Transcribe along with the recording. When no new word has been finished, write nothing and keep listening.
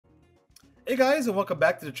Hey guys, and welcome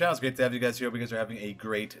back to the channel. It's great to have you guys here. Hope you guys are having a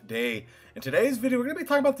great day. In today's video, we're going to be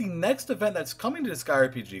talking about the next event that's coming to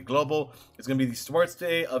Disgaea RPG Global. It's going to be the Sports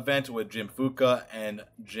Day event with Jim Fuka and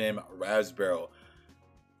Jim Rasborough.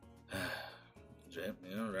 Jim,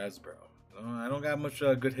 Rasborough. I don't got much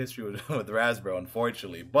good history with Rasborough,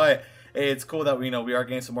 unfortunately. But hey, it's cool that we are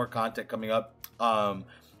getting some more content coming up.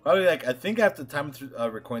 Probably I think after the time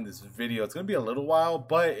of recording this video, it's gonna be a little while,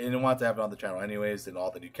 but I didn't want to have it on the channel anyways, and all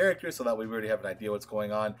the new characters, so that we already have an idea what's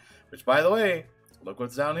going on. Which, by the way, look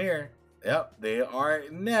what's down here. Yep, they are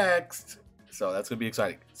next, so that's gonna be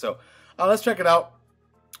exciting. So let's check it out.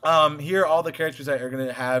 Here are all the characters that are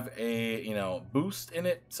gonna have a boost in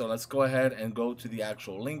it. So let's go ahead and go to the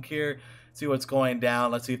actual link here, see what's going down.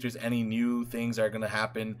 Let's see if there's any new things that are gonna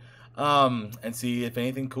happen, and see if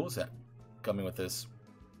anything cool is coming with this.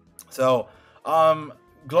 So,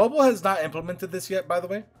 Global has not implemented this yet, by the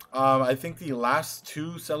way. I think the last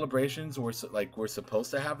two celebrations were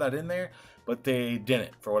supposed to have that in there, but they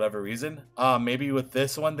didn't for whatever reason. Maybe with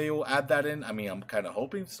this one they will add that in. I mean, I'm kind of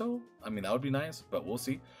hoping so. I mean, that would be nice, but we'll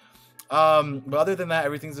see. But other than that,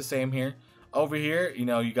 everything's the same here. Over here,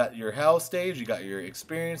 you got your hell stage, you got your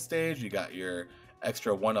experience stage, you got your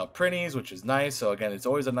extra one-up printies, which is nice. So again, it's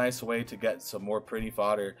always a nice way to get some more printy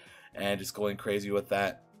fodder and just going crazy with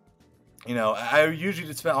that. I usually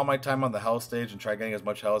just spend all my time on the hell stage and try getting as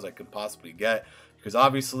much hell as I could possibly get, because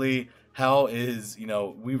obviously hell is,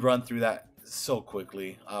 we run through that so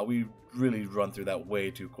quickly. We really run through that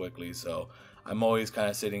way too quickly. So I'm always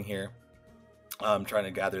kind of sitting here, trying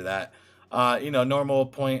to gather that. Normal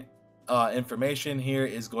point information here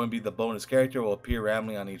is going to be the bonus character will appear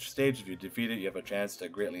randomly on each stage. If you defeat it, you have a chance to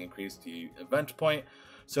greatly increase the event point.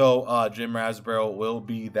 So Jim Rasborough will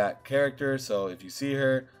be that character. So if you see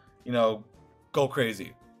her, go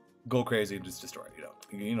crazy and just destroy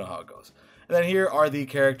it. You know how it goes. And then here are the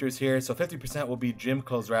characters here. So 50% will be Jim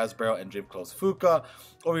Close Rasborough and Jim Close Fuka.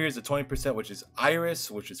 Over here is the 20%, which is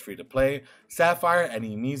Iris, which is free to play. Sapphire and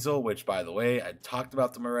Emizel, which, by the way, I talked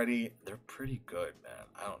about them already. They're pretty good, man.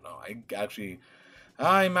 I don't know. I'm actually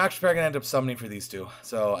probably gonna end up summoning for these two.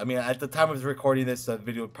 So I mean, at the time of recording this, the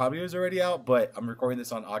video probably was already out, but I'm recording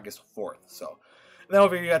this on August 4th. So and then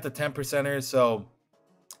over here you got the 10%ers. So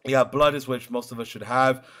yeah, Blood is which most of us should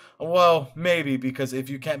have. Well, maybe, because if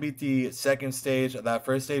you can't beat the second stage, that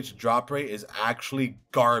first stage drop rate is actually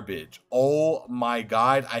garbage. Oh my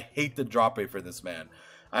god, I hate the drop rate for this man.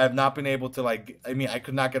 I have not been able to, I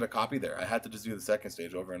could not get a copy there. I had to just do the second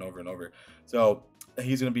stage over and over and over. So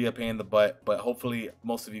he's going to be a pain in the butt, but hopefully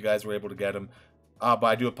most of you guys were able to get him. But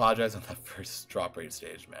I do apologize on that first drop rate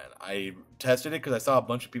stage, man. I tested it because I saw a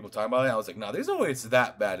bunch of people talking about it. I was like, no, there's no way it's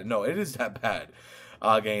that bad. And no, it is that bad.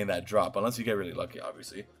 Getting that drop, unless you get really lucky,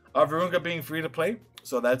 obviously. Varunga being free to play,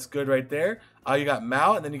 so that's good right there. You got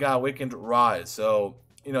Mao, and then you got Awakened Rise. So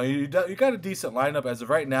you got a decent lineup as of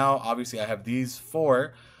right now. Obviously, I have these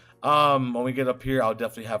four. When we get up here, I'll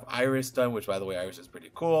definitely have Iris done, which, by the way, Iris is pretty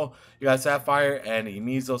cool. You got Sapphire and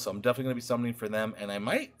Emizel, so I'm definitely gonna be summoning for them, and I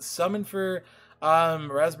might summon for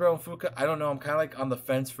Rasborough and Fuka. I don't know. I'm kind of on the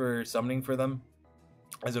fence for summoning for them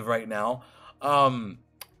as of right now.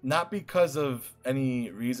 Not because of any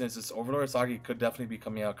reason. It's just Overlord Sagi could definitely be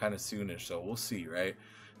coming out kind of soonish, so we'll see, right?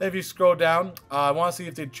 Then if you scroll down, I want to see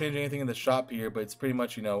if they change anything in the shop here, but it's pretty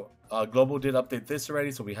much, Global did update this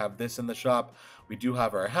already, so we have this in the shop. We do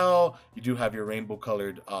have our Hell. You do have your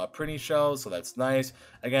rainbow-colored printy shells, so that's nice.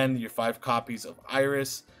 Again, your 5 copies of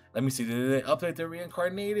Iris. Let me see, did they update the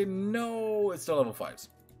reincarnated? No, it's still level 5s.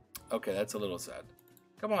 Okay, that's a little sad.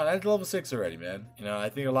 Come on, that's level 6 already, man. I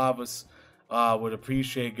think a lot of us would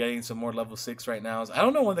appreciate getting some more level 6 right now. I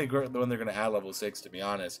don't know when they're going to add level 6, to be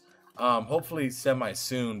honest. Hopefully semi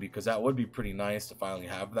soon, because that would be pretty nice to finally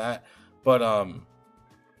have that. But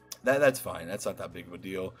that's fine. That's not that big of a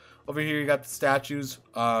deal. Over here you got the statues.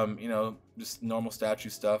 Just normal statue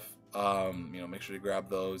stuff. Make sure to grab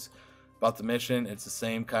those. About the mission, it's the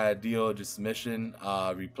same kind of deal. Just mission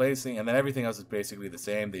replacing, and then everything else is basically the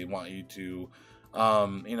same. They want you to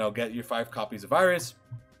get your 5 copies of Iris.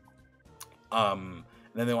 And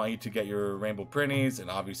then they want you to get your rainbow printies,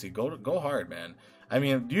 and obviously go hard, man. I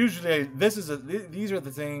mean, usually these are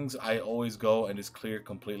the things I always go and just clear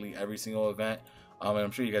completely every single event. And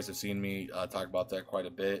I'm sure you guys have seen me talk about that quite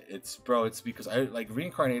a bit. It's because I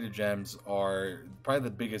reincarnated gems are probably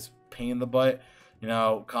the biggest pain in the butt.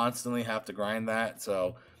 Constantly have to grind that.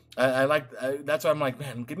 So that's why I'm like,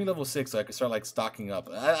 man, give me level 6 so I can start stocking up.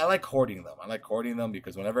 I like hoarding them. I like hoarding them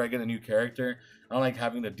because whenever I get a new character, I don't like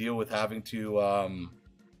having to deal with having to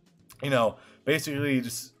basically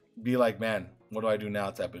just be like, man, what do I do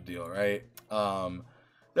now type of deal, right?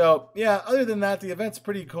 So yeah, other than that, the event's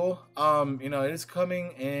pretty cool. You know, it is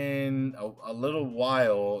coming in a little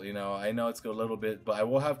while. You know, I know it's a little bit, but I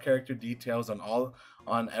will have character details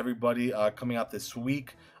on everybody coming out this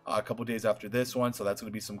week, a couple days after this one. So that's going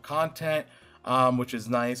to be some content, which is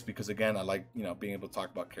nice because again, I like being able to talk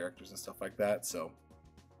about characters and stuff like that. So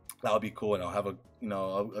that'll be cool, and I'll have a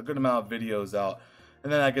good amount of videos out.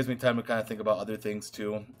 And then that gives me time to kind of think about other things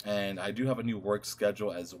too. And I do have a new work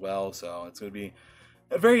schedule as well, so it's going to be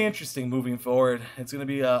very interesting moving forward. It's going to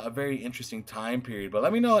be a very interesting time period. But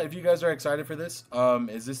let me know if you guys are excited for this.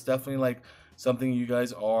 Is this definitely like something you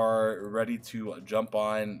guys are ready to jump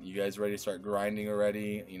on? You guys ready to start grinding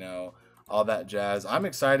already? You know, all that jazz. I'm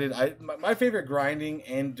excited. My favorite grinding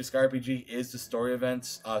in Disgaea RPG is the story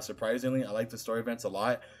events. Surprisingly, I like the story events a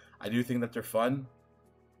lot. I do think that they're fun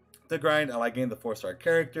to grind. I like getting the 4-star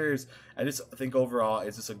characters. I just think overall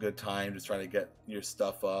it's just a good time just trying to get your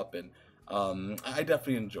stuff up, and I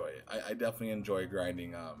definitely enjoy it. I definitely enjoy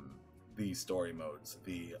grinding the story modes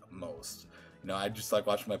the most. You know, I just like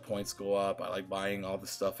watching my points go up. I like buying all the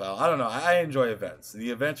stuff out. I don't know. I enjoy events. The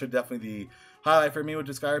events are definitely the highlight for me with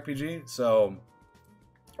Disgaea RPG. So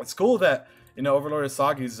it's cool that Overlord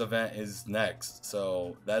Asagi's event is next.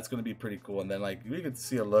 So that's going to be pretty cool. And then like we could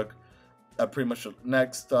see a look at pretty much the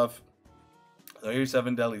next stuff. So here's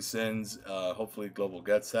 7 Deadly Sins. Hopefully Global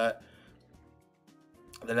gets that.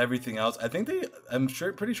 Then everything else,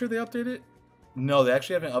 pretty sure they updated. No, they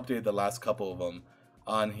actually haven't updated the last couple of them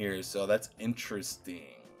on here, so that's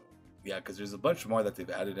interesting. Yeah, because there's a bunch more that they've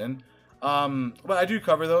added in. But I do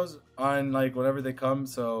cover those on like whenever they come,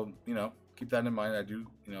 so keep that in mind. I do,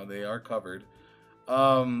 they are covered.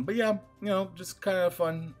 But yeah, just kind of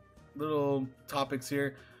fun little topics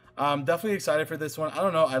here. Definitely excited for this one. I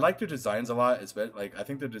don't know, I like their designs a lot. It's been like I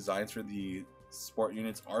think the designs for the sport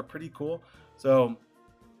units are pretty cool, so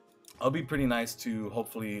it'll be pretty nice to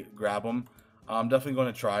hopefully grab them. I'm definitely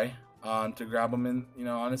going to try to grab them in,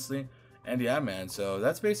 honestly. And yeah, man, so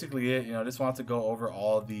that's basically it. I just want to go over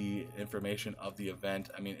all the information of the event.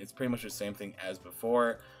 I mean, it's pretty much the same thing as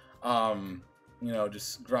before.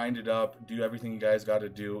 Just grind it up, do everything you guys got to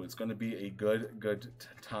do. It's going to be a good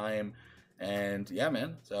time. And yeah,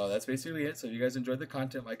 man, so that's basically it. So if you guys enjoyed the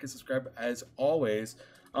content, like and subscribe as always.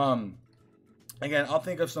 Again, I'll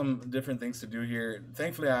think of some different things to do here.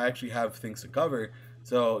 Thankfully, I actually have things to cover.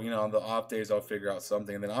 So, on the off days, I'll figure out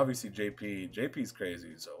something. And then obviously JP's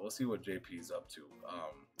crazy. So we'll see what JP's up to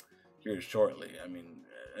here shortly. I mean,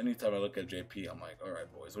 anytime I look at JP, I'm like, all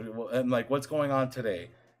right, boys. And like, what's going on today?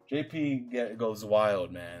 JP goes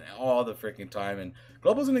wild, man, all the freaking time. And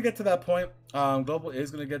Global's going to get to that point. Global is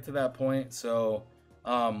going to get to that point. So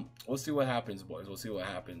we'll see what happens, boys. We'll see what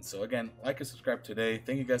happens. So again, like and subscribe today.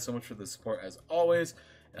 Thank you guys so much for the support as always,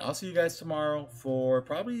 and I'll see you guys tomorrow for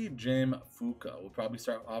probably Jim Fuka. We'll probably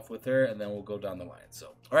start off with her and then we'll go down the line. So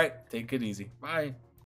all right, take it easy. Bye.